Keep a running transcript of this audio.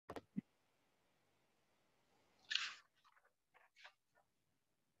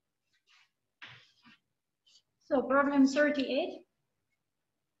So problem 38.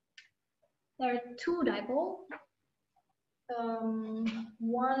 There are two dipoles.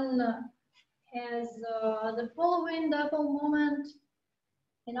 One has the following dipole moment.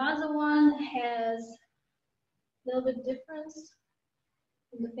 Another one has a little bit difference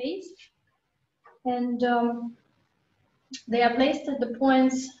in the phase. And they are placed at the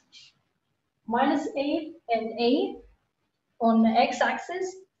points -A and A on the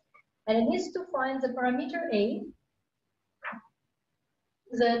x-axis. And it needs to find the parameter A,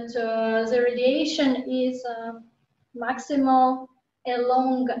 that the radiation is maximal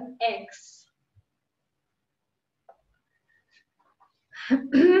along x.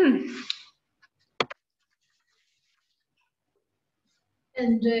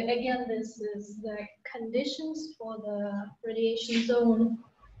 And again, this is the conditions for the radiation zone.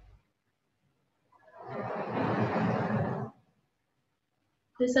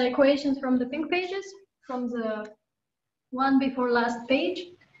 These are equations from the pink pages, from the one before last page.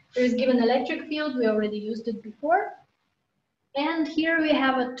 There is given electric field, we already used it before. And here we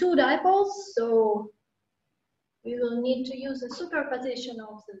have two dipoles, so we will need to use a superposition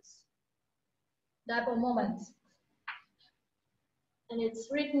of this dipole moments. And it's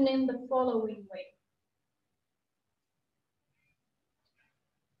written in the following way.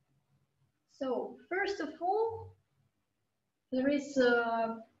 So first of all, there is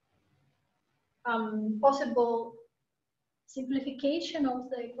a possible simplification of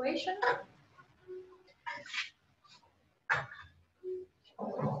the equation.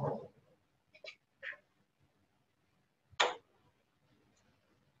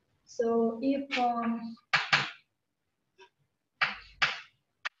 So if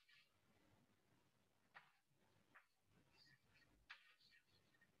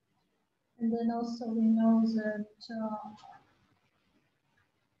and then also we know that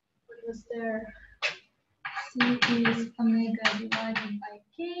what was there? C is omega divided by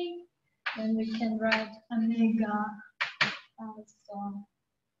K. Then we can write omega as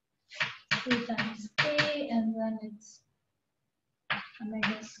 3 times K, and then it's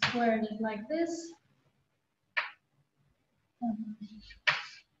omega squared like this.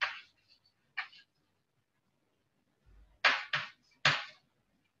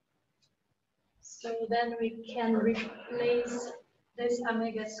 So then we can replace this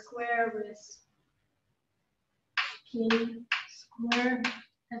omega square with K square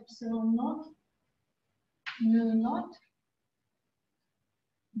epsilon naught, mu naught.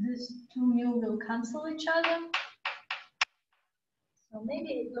 These two mu will cancel each other. So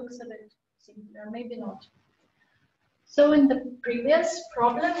maybe it looks a bit simpler, maybe not. So in the previous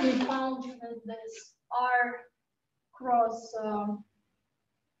problem, we found that this R cross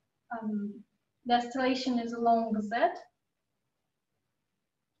the oscillation is along Z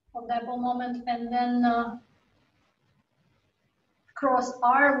of dipole moment, and then cross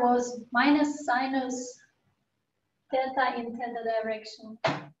R was minus sinus theta in theta direction.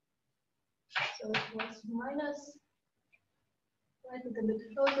 So it was minus, write it a bit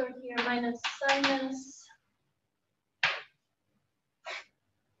closer here, minus sinus.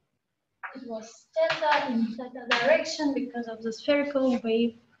 It was theta in theta direction because of the spherical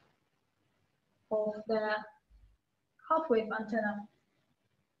wave of the half-wave antenna.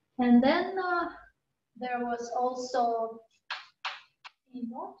 And then there was also E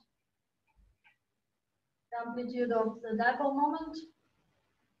naught, the amplitude of the dipole moment.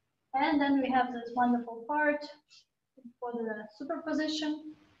 And then we have this wonderful part for the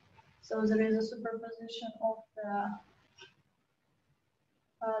superposition. So there is a superposition of the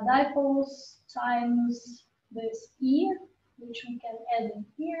dipoles times this E, which we can add in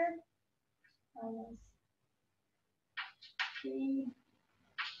here. K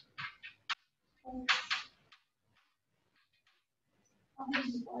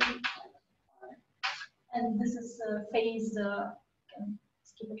and this is a phase, can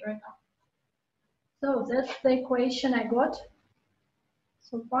skip it right now. So that's the equation I got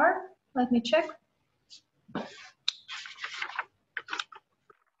so far. Let me check.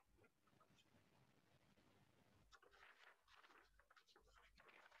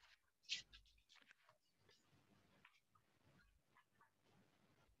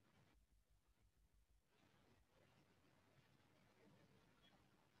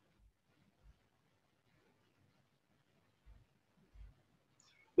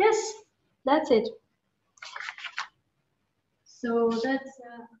 Yes, that's it. So that's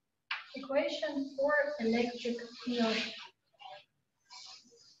equation for electric field,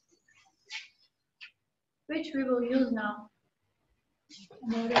 which we will use now.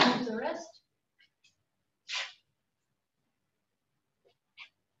 And we'll remove the rest.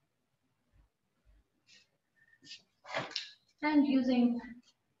 And using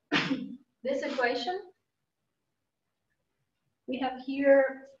this equation, we have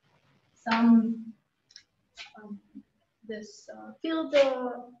here some this field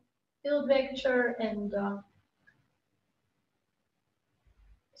vector and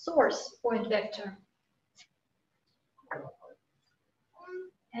source point vector.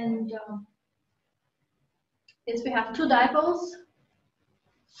 And yes, we have two dipoles,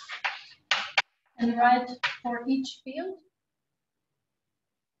 and write for each field.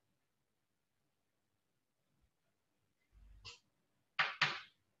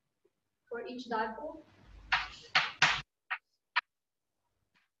 For each dipole.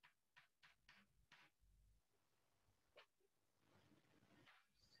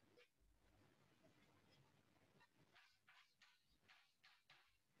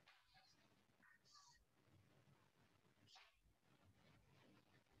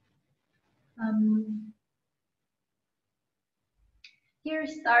 Here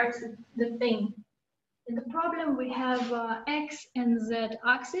starts the thing. In the problem, we have X and Z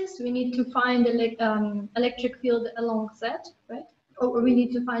axis. We need to find electric field along Z, right? Or we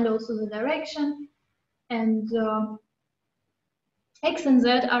need to find also the direction. And X and Z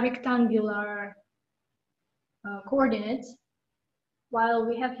are rectangular coordinates, while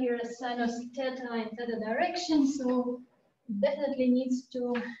we have here a sinus theta in theta direction, so it definitely needs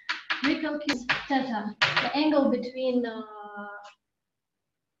to recalculate theta. The angle between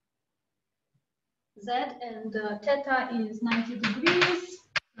Z and theta is 90 degrees.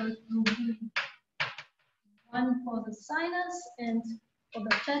 So it will be 1 for the sinus and for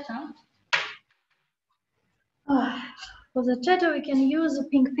the theta. For the theta, we can use the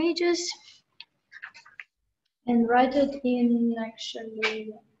pink pages and write it in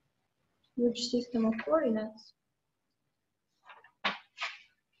actually which system of coordinates.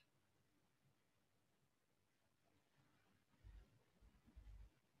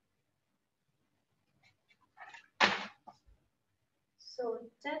 So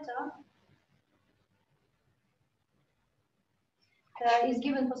theta is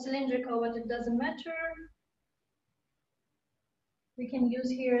given for cylindrical, but it doesn't matter. We can use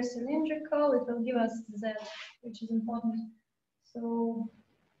here cylindrical, it will give us Z, which is important. So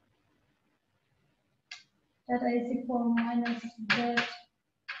theta is equal minus Z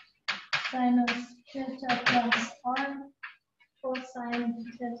sinus theta plus R cosine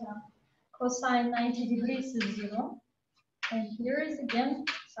theta. Cosine 90 degrees is 0. And here is again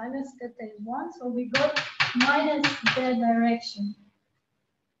sinus theta is 1, so we got minus Z direction.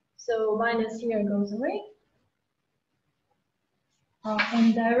 So minus here goes away.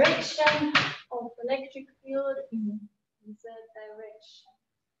 And direction of electric field in Z direction.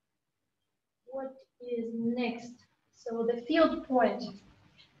 What is next? So the field point.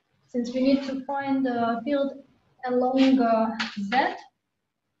 Since we need to find the field along Z,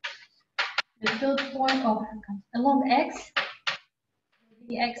 the field point along X,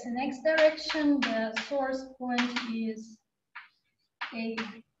 the X and X direction, the source point is AX.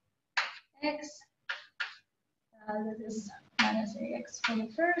 That is minus AX for the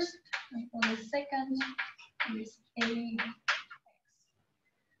first, and for the second is AX.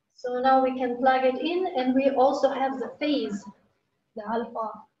 So now we can plug it in, and we also have the phase, the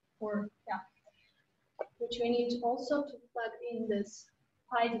alpha, or which we need also to plug in this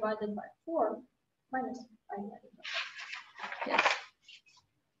pi divided by 4 minus pi divided by 4. Yes.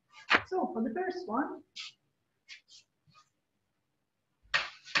 So for the first one,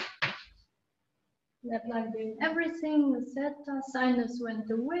 we plugged in everything. The theta sinus went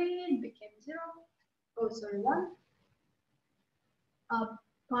away, it became 0. Oh, sorry, 1.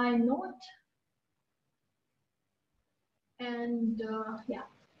 Pi naught. And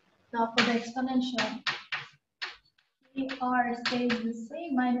now for the exponential, R stays the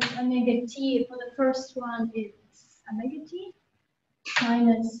same, minus omega t. For the first one, it's omega t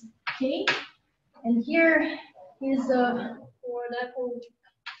minus k. And here is for dipole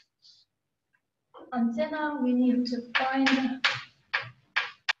antenna, we need to find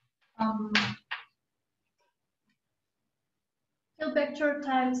field vector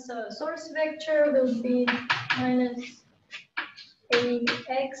times source vector will be minus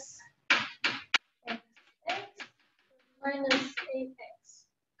AX minus AX,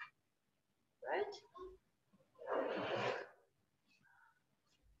 right?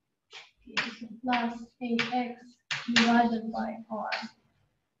 Plus AX divided by R.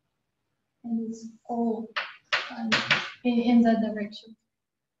 And it's all in that direction.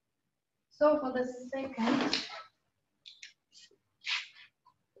 So for the second,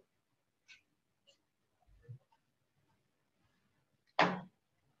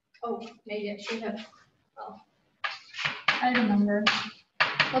 maybe I should have, I remember.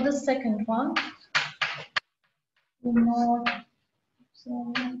 For the second one, we know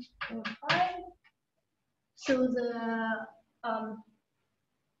 7, 4, 5. So the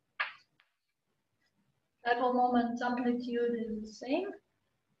dipole moment amplitude is the same.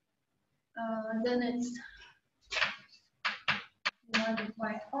 Then it's divided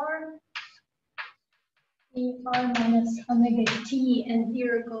by r. E r minus omega t, and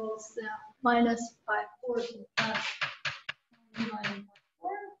here goes the minus 540 plus divided by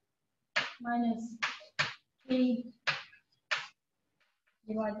 4 minus k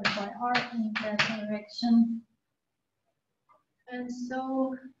divided by r in that direction. And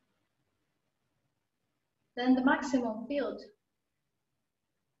so then the maximum field,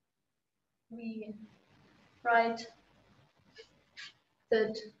 we write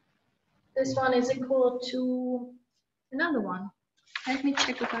that this one is equal to another one. Let me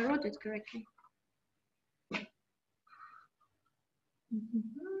check if I wrote it correctly.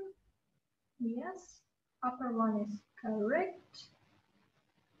 Yes, upper one is correct.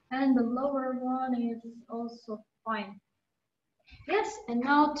 And the lower one is also fine. Yes, and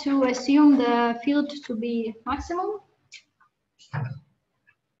now to assume the field to be maximum.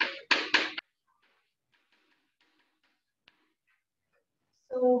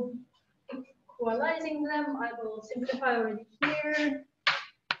 So equalizing them, I will simplify already here,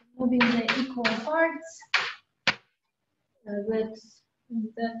 moving the equal parts. That's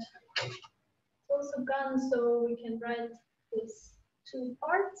also gone, so we can write this 2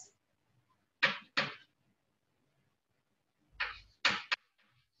 parts.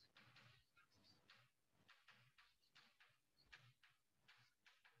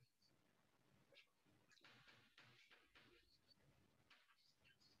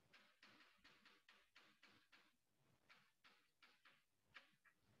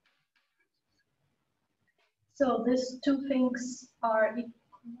 So these two things are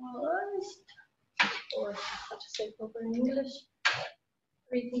equalized, or how to say proper in English,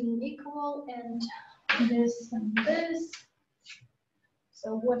 everything equal, and this and this.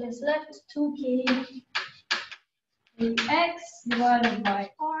 So what is left? 2k x divided by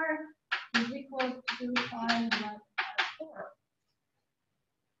r is equal to 5 divided by 4.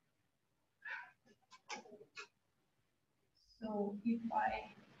 So if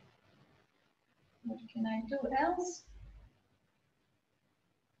what can I do else?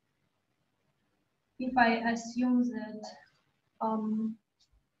 If I assume that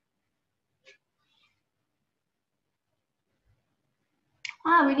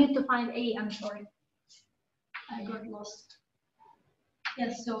we need to find a, I'm sorry. I got lost.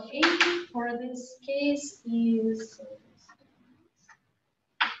 Yes, so a for this case is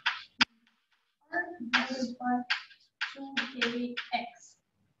r divided by 2kx.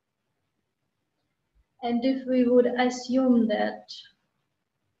 And if we would assume that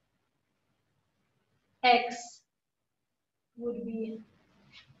x would be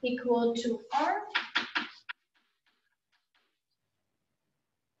equal to r,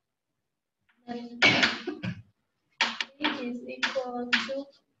 then it is equal to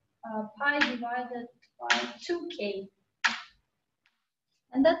pi divided by 2k.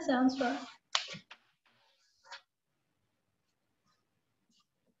 And that sounds right.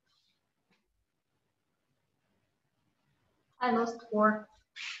 I lost 4.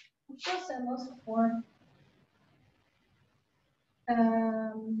 Of course I lost 4.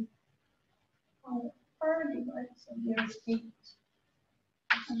 R divided, so here is 8.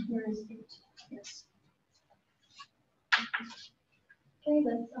 And here is 8, yes. Okay,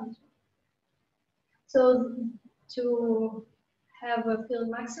 that sounds right. So to have a field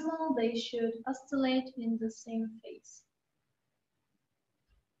maximal, they should oscillate in the same phase.